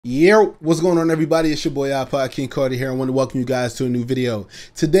Yeah, what's going on, everybody? It's your boy iPodKingCarter here. I want to welcome you guys to a new video.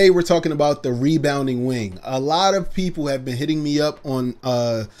 Today we're talking about the rebounding wing. A lot of people have been hitting me up on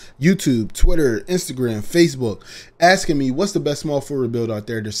YouTube, Twitter, Instagram, Facebook, asking me what's the best small forward build out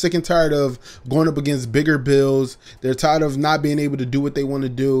there. They're sick and tired of going up against bigger builds. They're tired of not being able to do what they want to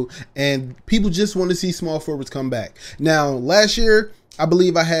do, and people just want to see small forwards come back. Now, last year, I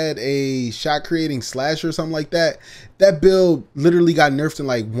believe I had a shot creating slasher or something like that. That build literally got nerfed in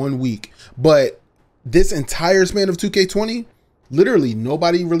like 1 week. But this entire span of 2K20, literally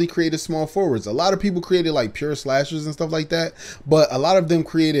nobody really created small forwards. A lot of people created like pure slashers and stuff like that. But a lot of them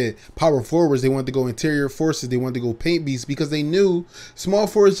created power forwards. They wanted to go interior forces. They wanted to go paint beasts because they knew small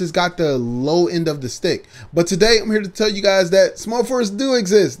forwards just got the low end of the stick. But today I'm here to tell you guys that small forwards do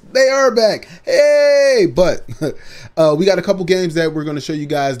exist. They are back. Hey! But we got a couple games that we're going to show you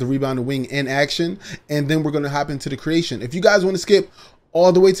guys the rebounding wing in action. And then we're going to hop into the creation. If you guys want to skip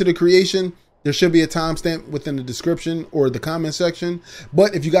all the way to the creation, there should be a timestamp within the description or the comment section.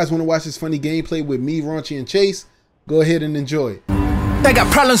 But if you guys want to watch this funny gameplay with me, Raunchy, and Chase, go ahead and enjoy. They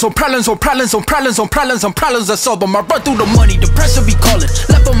got problems on problems on problems on problems on problems on problems I solve them. I run through the money, the pressure be calling.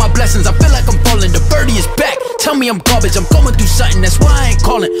 Left on my blessings, I feel like I'm falling. The birdie is back, tell me I'm garbage. I'm going through something, that's why I ain't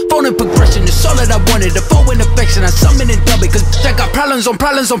calling. Phone and progression, it's all that I wanted. The phone and affection, I summon and dub it. Cause I got problems on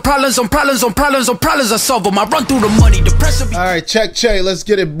problems on problems on problems on problems on problems I solve them. I run through the money, the pressure be... Alright, check. Let's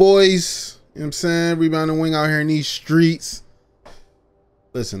get it, boys. You know what I'm saying? Rebounding wing out here in these streets.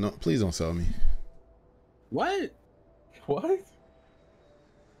 Listen, no, please don't sell me. What? What?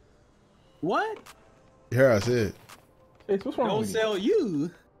 What? Here I said. Chase, what's wrong Don't with you? sell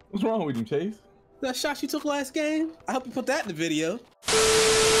you. What's wrong with you, Chase? That shot you took last game? I hope you put that in the video.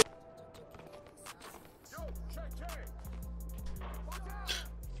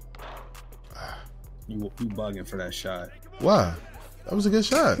 You bugging for that shot. Why? That was a good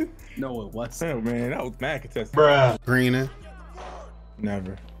shot. No, it wasn't. Oh man, that was mad contested. Bruh. Greening.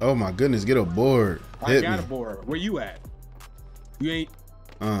 Never. Oh my goodness, get a board. I Hit got me. a board. Where you at? You ain't.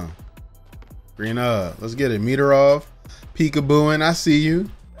 Green up. Let's get it. Meter off. Peekabooing. I see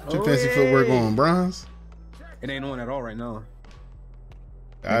you. What's your fancy footwork on, bronze? It ain't on at all right now.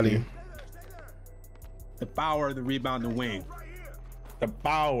 Got him. The power of the rebounding wing. The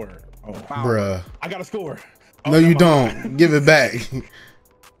power. Oh, Bruh. I got a score. Oh, No, you don't. Give it back.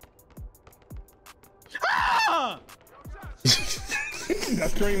 Ah!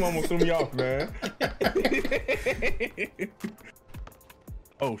 That scream almost threw me off, man.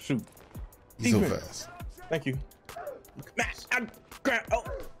 Oh shoot. He's so fast. Thank you. Oh,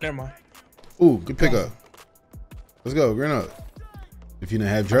 never mind. Ooh, good pickup. Let's go. Green up. If you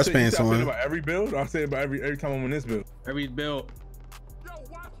didn't have dress pants I say on. about every build. I say about every time I'm on this build. Every build.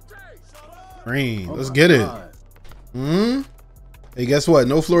 Green. Oh Let's my get God. it. Hey, guess what?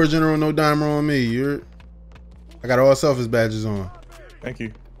 No floor general, no dimer on me. I got all selfish badges on. Thank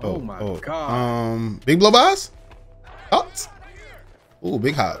you. Oh my God. Big blow boss? Hops. Ooh,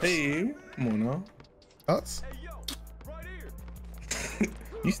 big hops. Hey, come on now. Hops.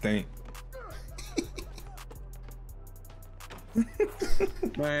 You stink.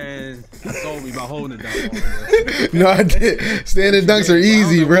 Man, you told me about holding it down. No, I did. Standing dunks are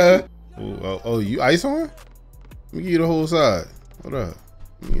easy, bruh. Oh, you ice on? Let me give you the whole side. Hold up.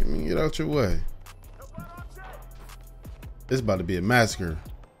 Let me get out your way. This about to be a massacre.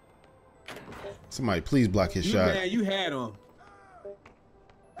 Somebody please block his shot. Man, you had him.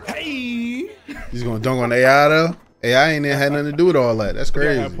 Hey. He's gonna dunk on AI though. AI ain't had nothing to do with all that. That's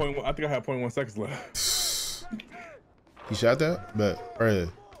crazy. I think I have 0.1 seconds left. He shot that? But right here.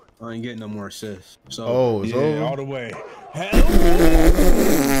 I ain't getting no more assists. So Oh, it's over. All the way.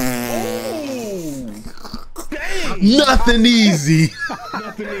 Nothing easy.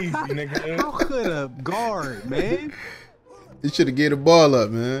 Nothing easy, nigga. how could a guard, man? You should have gave the ball up,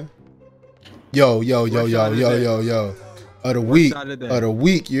 man. Yo. Of the week. shot of the day. Of the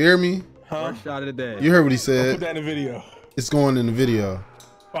week. You hear me? First shot of the day. You heard what he Put said. that in the video. It's going in the video.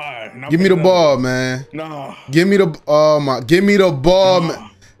 Fine. Give me the ball, man. Nah. Give me the give me the ball, man.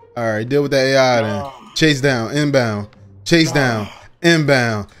 All right, deal with that AI then. Chase down, inbound. Chase down,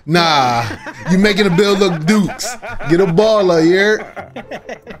 inbound. Nah, you making the bill look dukes. Get a ball up here.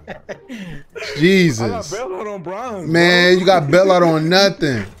 Jesus. I got bail out on bronze, man, you got bail out on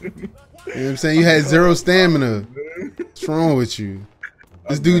nothing. You know what I'm saying? You had zero stamina. What's wrong with you?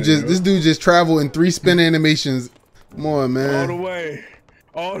 This dude just traveled in 3 spin animations. Come on, man. All the way.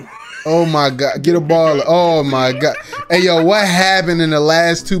 Oh my God, get a ball. Oh my God. Hey, yo, what happened in the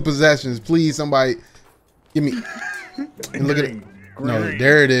last 2 possessions? Please, somebody give me. And look at it. No,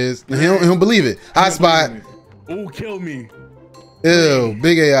 there it is. He don't believe it. Hot spot. Oh, kill me. Ew,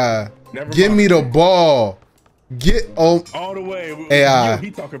 big AI. Never Give mind. me the ball. Get on. All the way. AI.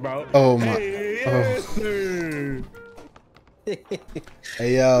 He talk about. Oh my. Hey, yes, sir.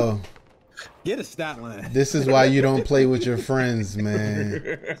 Hey yo, Get a stat line. this is why you don't play with your friends, man.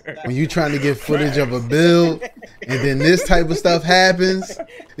 When you trying to get footage of a build, and then this type of stuff happens,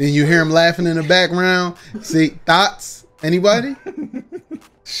 and you hear them laughing in the background. See, thoughts? Anybody?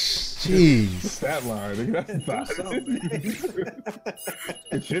 Jeez. Stat line. Nigga, that's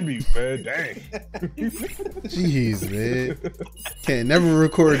contribute, man. Dang. Jeez, man. Can't never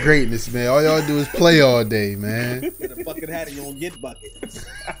record greatness, man. All y'all do is play all day, man. Get a bucket hat and you don't get buckets.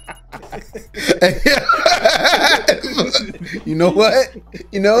 You know what?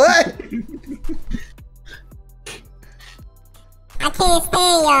 You know what? I can't stand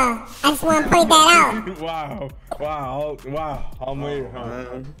y'all. I just want to point that out. Wow. I'm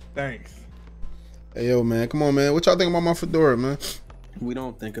waiting. Thanks. Hey, yo, man. Come on, man. What y'all think about my fedora, man? We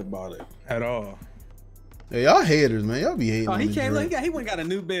don't think about it. At all. Hey, y'all haters, man. Y'all be hating. Oh, on he this can't joint. look. He went and got a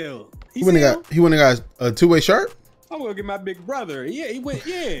new bill. He went and got a two-way shirt. I'm gonna get my big brother. Yeah, he went.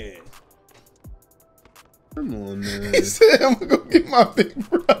 Yeah. Come on, man. He said, "I'm gonna go get my big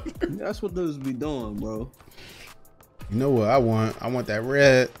brother." That's what those be doing, bro. You know what I want? I want that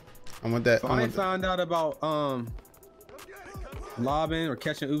red. I want that. If I ain't found out about lobbing or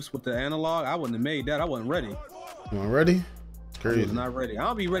catching oops with the analog, I wouldn't have made that. I wasn't ready. You want ready? It's I crazy. was not ready.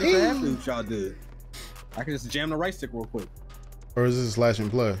 I'll be ready for half the oops y'all did. I can just jam the right stick real quick. Or is this a slash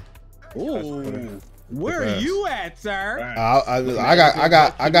and play? Ooh, where are Pass. you at, sir?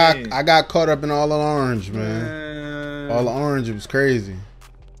 I got caught up in all the orange, man. All the orange, it was crazy.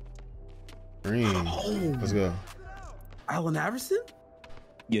 Green. Let's go. Allen Iverson?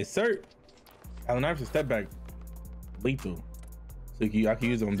 Yes, sir. Allen Iverson step back. Lethal. So I can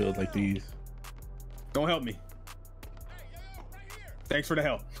use it on builds like these. Don't help me. Thanks for the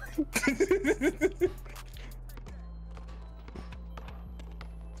help.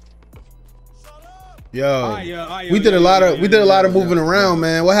 Yo, we did a lot of moving around,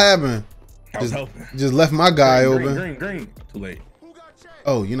 man. What happened? I was helping. Just left my guy Green, open. green. Too late.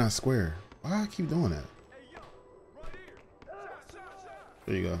 Oh, you're not square. Why I keep doing that?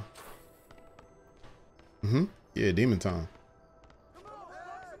 There you go. Yeah, demon time.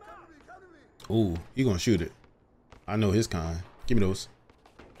 Ooh, he gonna shoot it. I know his kind. Give me those.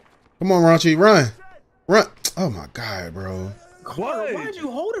 Come on, Raunchy, run. Oh my god, bro. Why did you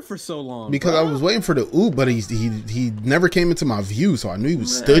hold it for so long? Because I was waiting for the oop, but he never came into my view, so I knew he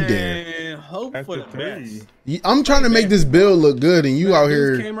was stood there. Man, hope for the best. I'm trying to make this build look good, and you out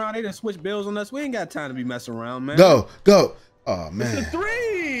here. Came around, they done switched bills on us. We ain't got time to be messing around, man. Go. Oh man. It's a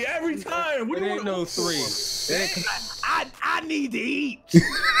 3 every time. What It do you ain't want? no 3. I need to eat.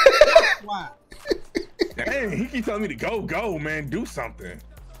 Why? Dang, he keep telling me to go, man. Do something.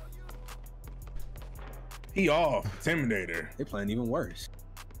 He off. Intimidator. They playing even worse.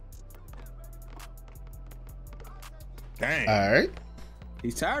 Dang. All right.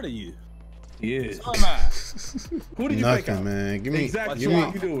 He's tired of you. He is. So am I. Who did you take Nothing, out? man. Give me. Exactly. Give How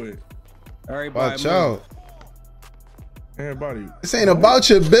me. you do it? Everybody Watch move. out. Everybody. This ain't about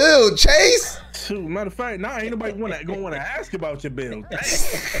your build, Chase. Shoot, matter of fact, now ain't nobody gonna want to ask about your bill. Dang.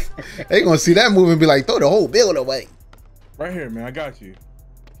 They gonna see that move and be like, throw the whole build away. Right here, man. I got you. You know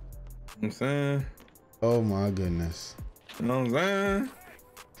what I'm saying? Oh my goodness. You know what I'm saying?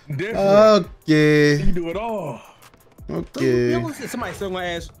 Different. Okay. You can do it all. Okay. Somebody still gonna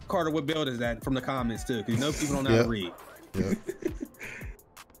ask Carter what build is that from the comments too, because you know people don't know how to read. Yep.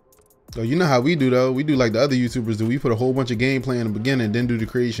 So you know how we do though. We do like the other YouTubers do. We put a whole bunch of gameplay in the beginning, then do the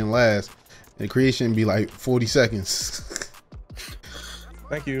creation last. And the creation be like 40 seconds.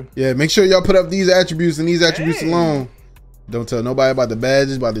 Thank you. Yeah, make sure y'all put up these attributes and these attributes alone. Don't tell nobody about the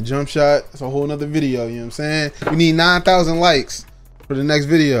badges, about the jump shot. It's a whole nother video, you know what I'm saying? We need 9,000 likes for the next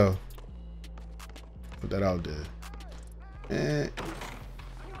video. Put that out there. And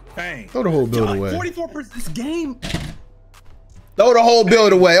Bang. throw the whole build away. 44%. This game. Throw the whole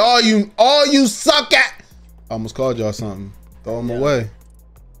build away. All you suck at. I almost called y'all something. Throw them away.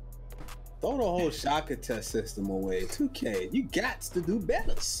 Throw the whole shocker test system away. 2K, you got to do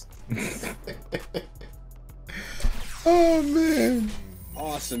better. Oh man.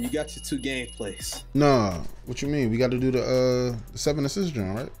 Awesome, you got your 2 gameplays. Nah, what you mean? We got to do the 7 assist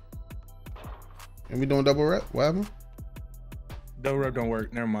drum, right? And we doing double rep? What happened? Double rep don't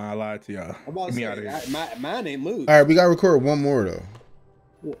work. Never mind. I lied to y'all. I'm about Get to me out of here. say, mine ain't moved. All right, we got to record one more though.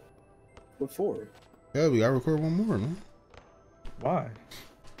 Before. Yeah, we got to record one more, man. Why?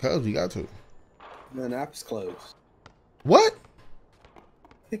 Cause we got to. Man, the app is closed. What?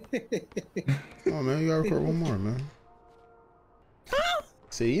 Oh man, you got to record one more, man.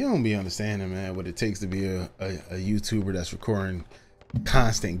 See, you don't be understanding, man, what it takes to be a YouTuber that's recording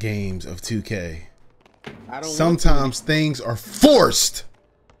constant games of 2K. Sometimes things are forced.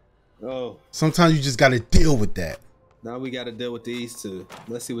 Oh. Sometimes you just got to deal with that. Now we got to deal with these two.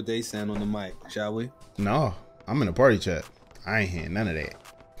 Let's see what they sound on the mic, shall we? No, I'm in a party chat. I ain't hearing none of that.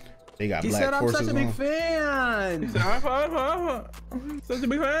 They got He black said I'm forces such a on. big fan. He said, I'm such a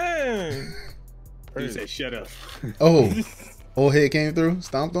big fan. He said, shut up. Oh, old head came through,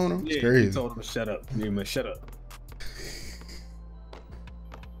 stomped on him. It's Yeah, crazy. he told him to shut up. You must shut up.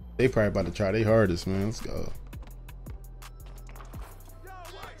 They probably about to try their hardest, man. Let's go.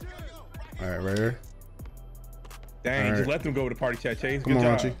 All right, right here. Dang, All just right. let them go with the party chat, Chase. Come Good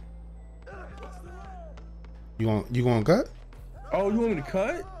on, job. Archie. You going cut? Oh, you want me to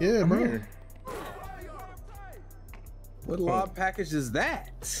cut? Yeah, I'm bro. here. What lob package is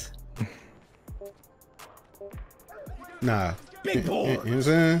that? Nah. Big boy. You know what I'm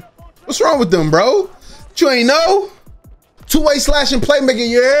saying? What's wrong with them, bro? You ain't know? Two-way slashing playmaker,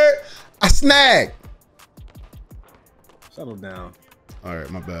 you heard? I snagged. Settle down. All right,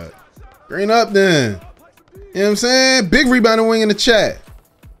 my bad. Green up then. You know what I'm saying? Big rebounding wing in the chat.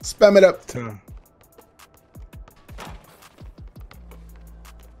 Spam it up.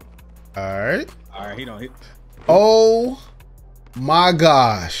 All right. All right, he don't hit. Oh my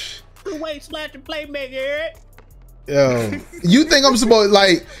gosh. Two-way slashing playmaker. Yo, you think I'm supposed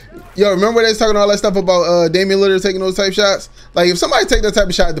like, yo, remember they was talking all that stuff about Damian Lillard taking those type shots? Like, if somebody take that type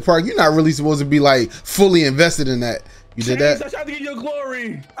of shot at the park, you're not really supposed to be like fully invested in that. You did Chase, that? I tried to get your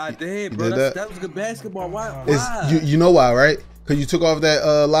glory. I did, bro. did that? That was good basketball. Why? It's, you know why, right? Because you took off that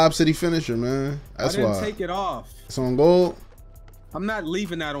Lob City finisher, man. That's I didn't why. take it off. It's on gold. I'm not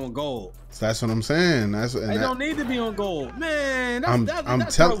leaving that on gold. So that's what I'm saying. That's It don't need to be on gold, man. I'm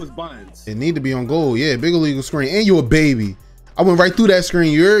That's telling- was buns. it need to be on gold. Yeah, big illegal screen. And you a baby. I went right through that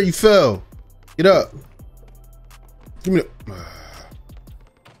screen. You fell. Get up. Give me the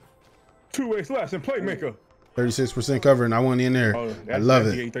Two-way slash and playmaker. 36% cover, and I went in there. Oh, I love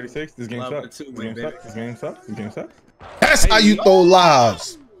that's it. 36. This game Love sucks. it too, This game baby. sucks. This game sucks. This game sucks. That's how you throw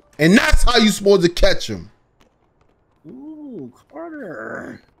lobs, and that's how you supposed to catch them. Ooh,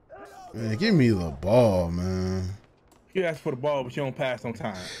 Carter. Man, give me the ball, man. You ask for the ball, but you don't pass on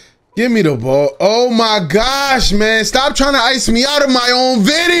time. Give me the ball. Oh my gosh, man! Stop trying to ice me out of my own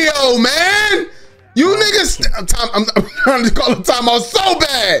video, man. You niggas, I'm trying to call a timeout so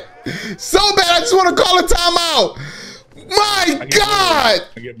bad, I just want to call a timeout. My God!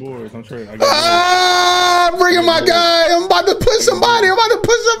 I get bored. I'm sure. Ah, bring in my guy. I'm about to push somebody.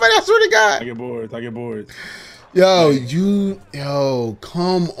 I swear to God. I get bored. Yo,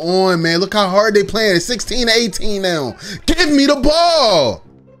 come on, man. Look how hard they playing. It's 16-18 now. Give me the ball.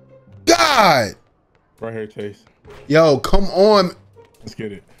 God. Right here, Chase. Yo, come on. Let's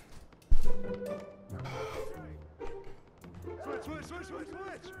get it.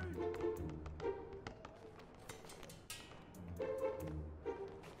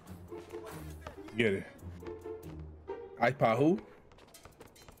 Get it. iPod who?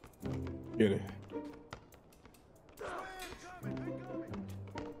 Get it.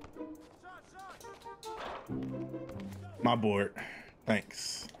 My board.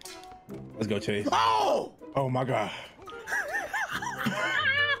 Thanks. Let's go, Chase. Oh! Oh my God.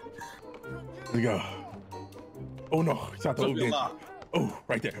 Let's go. Oh no, it's not the Flip your open. lock. Oh,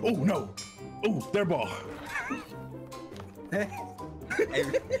 right there. Oh no. Oh, their ball.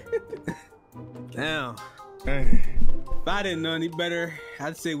 Now, Hey. if I didn't know any better,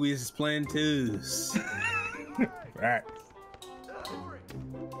 I'd say we was just playing twos. Right.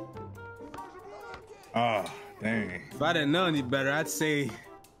 Ah, dang. If I didn't know any better, I'd say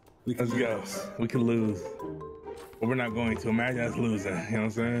we could Let's go. lose. We could lose. But we're not going to. Imagine us losing. You know what I'm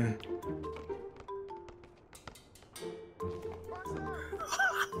saying?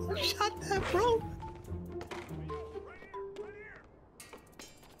 Shut that, bro.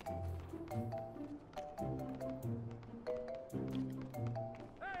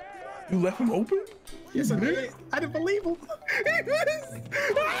 You left him open? Yes, I did. I didn't believe him.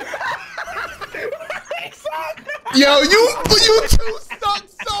 Yo, you two suck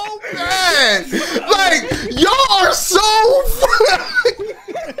so bad. Like, y'all are so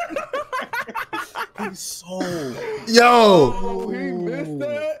Yo, Oh, he missed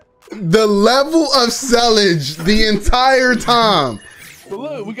that. the level of sellage the entire time. But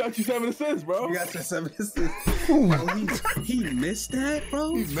look, we got you 7 assists, bro. You got your 7 assists. He missed that,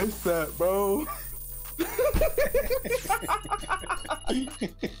 bro. He missed that, bro.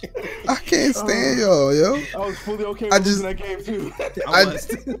 I can't stand y'all, yo. I was fully okay I with just- losing that game too.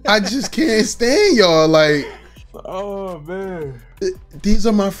 I just can't stand y'all. Like, Oh man. These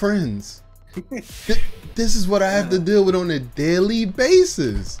are my friends. This is what I have to deal with on a daily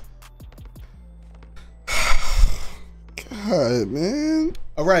basis. God, man.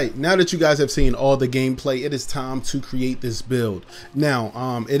 All right, now that you guys have seen all the gameplay, it is time to create this build.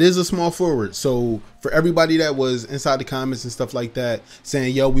 Now, it is a small forward, so for everybody that was inside the comments and stuff like that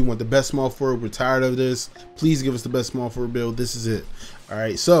saying, yo, we want the best small forward, we're tired of this, please give us the best small forward build, this is it. All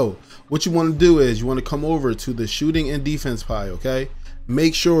right, so what you want to do is you want to come over to the shooting and defense pie, okay?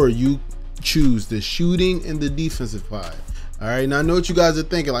 Make sure you choose the shooting and the defensive pie. All right, now I know what you guys are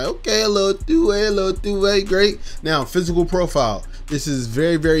thinking, like, okay, a little two-way, great. Now, physical profile. This is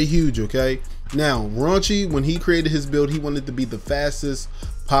very, very huge, okay? Now, Raunchy, when he created his build, he wanted to be the fastest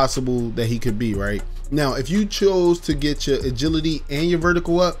possible that he could be, right? Now, if you chose to get your agility and your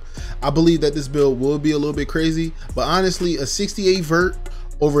vertical up, I believe that this build will be a little bit crazy, but honestly, a 68 vert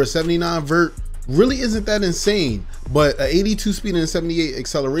over a 79 vert really isn't that insane, but a 82 speed and a 78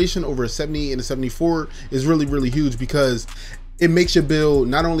 acceleration over a 78 and a 74 is really, really huge because it makes your build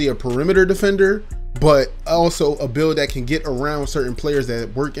not only a perimeter defender, but also a build that can get around certain players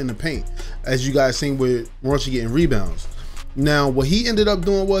that work in the paint, as you guys seen with Raunchy getting rebounds. Now, what he ended up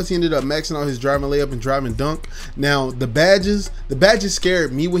doing was he ended up maxing out his driving layup and driving dunk. Now, the badges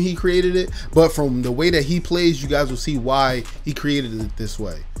scared me when he created it, but from the way that he plays, you guys will see why he created it this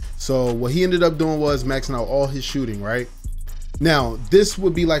way. So what he ended up doing was maxing out all his shooting, right? Now, this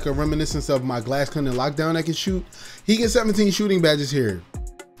would be like a reminiscence of my glass cutting lockdown that can shoot. He gets 17 shooting badges here.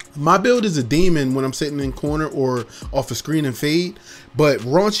 My build is a demon when I'm sitting in corner or off a screen and fade, but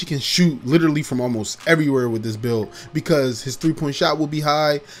Raunchy can shoot literally from almost everywhere with this build because his 3-point shot will be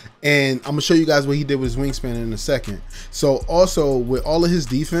high, and I'm gonna show you guys what he did with his wingspan in a second. So also with all of his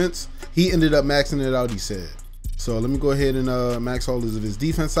defense, he ended up maxing it out, he said. So let me go ahead and max all of his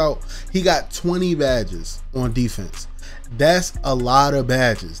defense out. He got 20 badges on defense. That's a lot of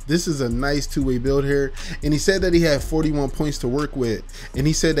badges. This is a nice two-way build here. And he said that he had 41 points to work with. And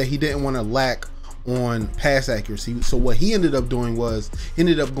he said that he didn't want to lack on pass accuracy. So what he ended up doing was he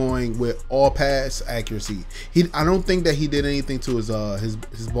ended up going with all pass accuracy. I don't think that he did anything to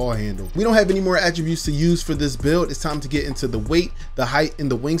his ball handle. We don't have any more attributes to use for this build. It's time to get into the weight, the height, and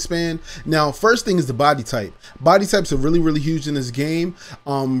the wingspan. Now, first thing is the body type. Body types are really, really huge in this game.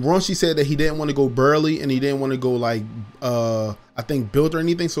 Raunchy said that he didn't want to go burly and he didn't want to go like I think built or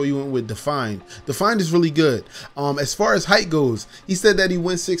anything, so he went with defined. Defined is really good. As far as height goes, he said that he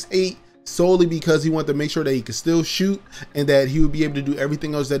went 6'8", solely because he wanted to make sure that he could still shoot and that he would be able to do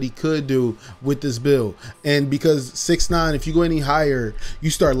everything else that he could do with this build. And because 6'9", if you go any higher,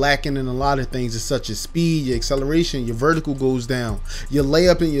 you start lacking in a lot of things, such as speed, your acceleration, your vertical goes down, your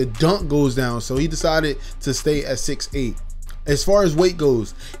layup and your dunk goes down. So he decided to stay at 6'8". As far as weight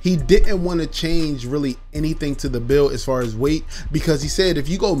goes, he didn't want to change really anything to the build as far as weight, because he said if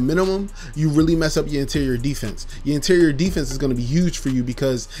you go minimum, you really mess up your interior defense. Your interior defense is going to be huge for you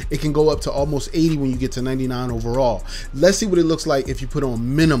because it can go up to almost 80 when you get to 99 overall. Let's see what it looks like if you put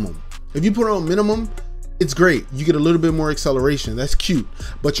on minimum. If you put on minimum, it's great. You get a little bit more acceleration. That's cute.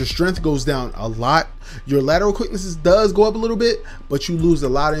 But your strength goes down a lot. Your lateral quickness does go up a little bit, but you lose a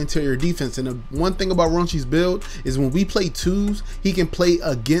lot of interior defense. And the one thing about Raunchy's build is when we play twos, he can play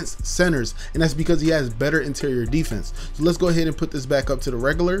against centers. And that's because he has better interior defense. So let's go ahead and put this back up to the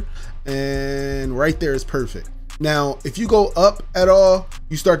regular. And right there is perfect. Now, if you go up at all,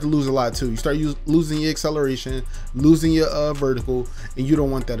 you start to lose a lot too. You start losing your acceleration, losing your vertical, and you don't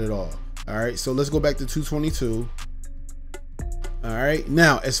want that at all. All right, so let's go back to 222. All right,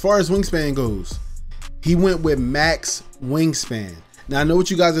 now as far as wingspan goes, he went with max wingspan. Now I know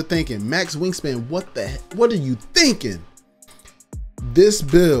what you guys are thinking. Max wingspan, what are you thinking? This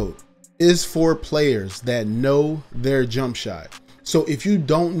build is for players that know their jump shot. So if you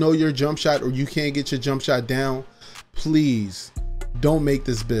don't know your jump shot or you can't get your jump shot down, please don't make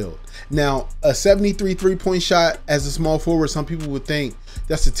this build. Now, a 73 3-point shot as a small forward, some people would think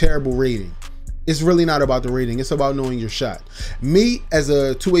that's a terrible rating. It's really not about the rating. It's about knowing your shot. Me, as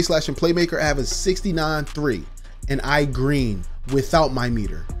a two-way slashing playmaker, I have a 69.3 and I green without my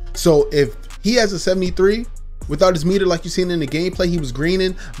meter. So if he has a 73 without his meter, like you've seen in the gameplay, he was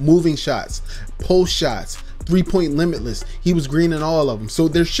greening moving shots, post shots, 3-point limitless. He was greening all of them. So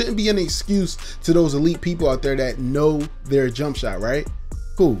there shouldn't be any excuse to those elite people out there that know their jump shot, right?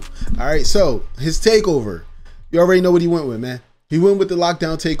 Cool. All right, so his takeover, you already know what he went with, man. He went with the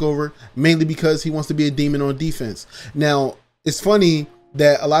lockdown takeover mainly because he wants to be a demon on defense. Now, it's funny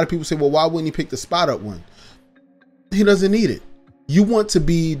that a lot of people say, well, why wouldn't he pick the spot up one? He doesn't need it. You want to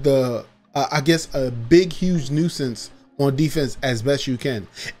be the, I guess, a big, huge nuisance on defense as best you can.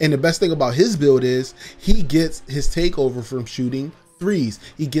 And the best thing about his build is he gets his takeover from shooting threes.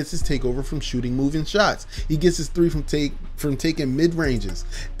 He gets his takeover from shooting moving shots. He gets his three from taking mid ranges.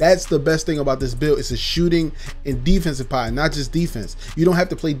 That's the best thing about this build. It's a shooting and defensive pie, not just defense. You don't have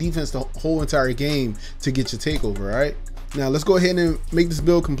to play defense the whole entire game to get your takeover. All right, now let's go ahead and make this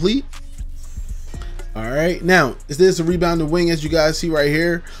build complete. All right, now is this a rebounding wing as you guys see right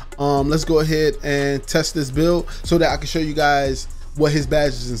here? Let's go ahead and test this build so that I can show you guys what his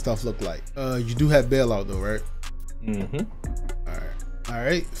badges and stuff look like. You do have bailout though, right? All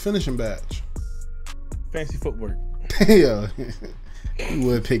right, finishing badge. Fancy footwork. Yo, you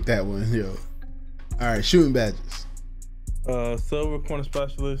would pick that one, yo. All right, shooting badges. Silver corner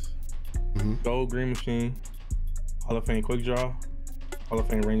specialist, gold green machine, Hall of Fame quick draw, Hall of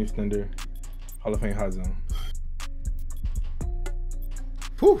Fame range extender, Hall of Fame hot zone.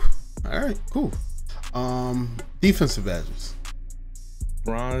 Whew. All right, cool. Defensive badges.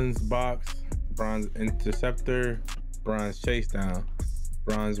 Bronze box, bronze interceptor, bronze chase down,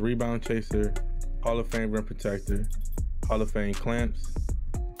 bronze rebound chaser, Hall of Fame rim protector, Hall of Fame clamps,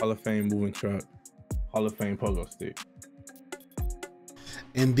 Hall of Fame moving truck, Hall of Fame pogo stick.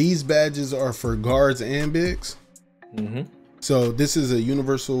 And these badges are for guards and bigs. So this is a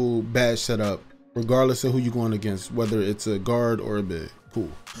universal badge setup, regardless of who you're going against, whether it's a guard or a big. Cool.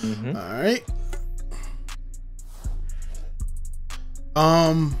 All right.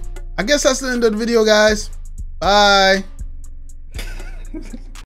 I guess that's the end of the video, guys. Bye.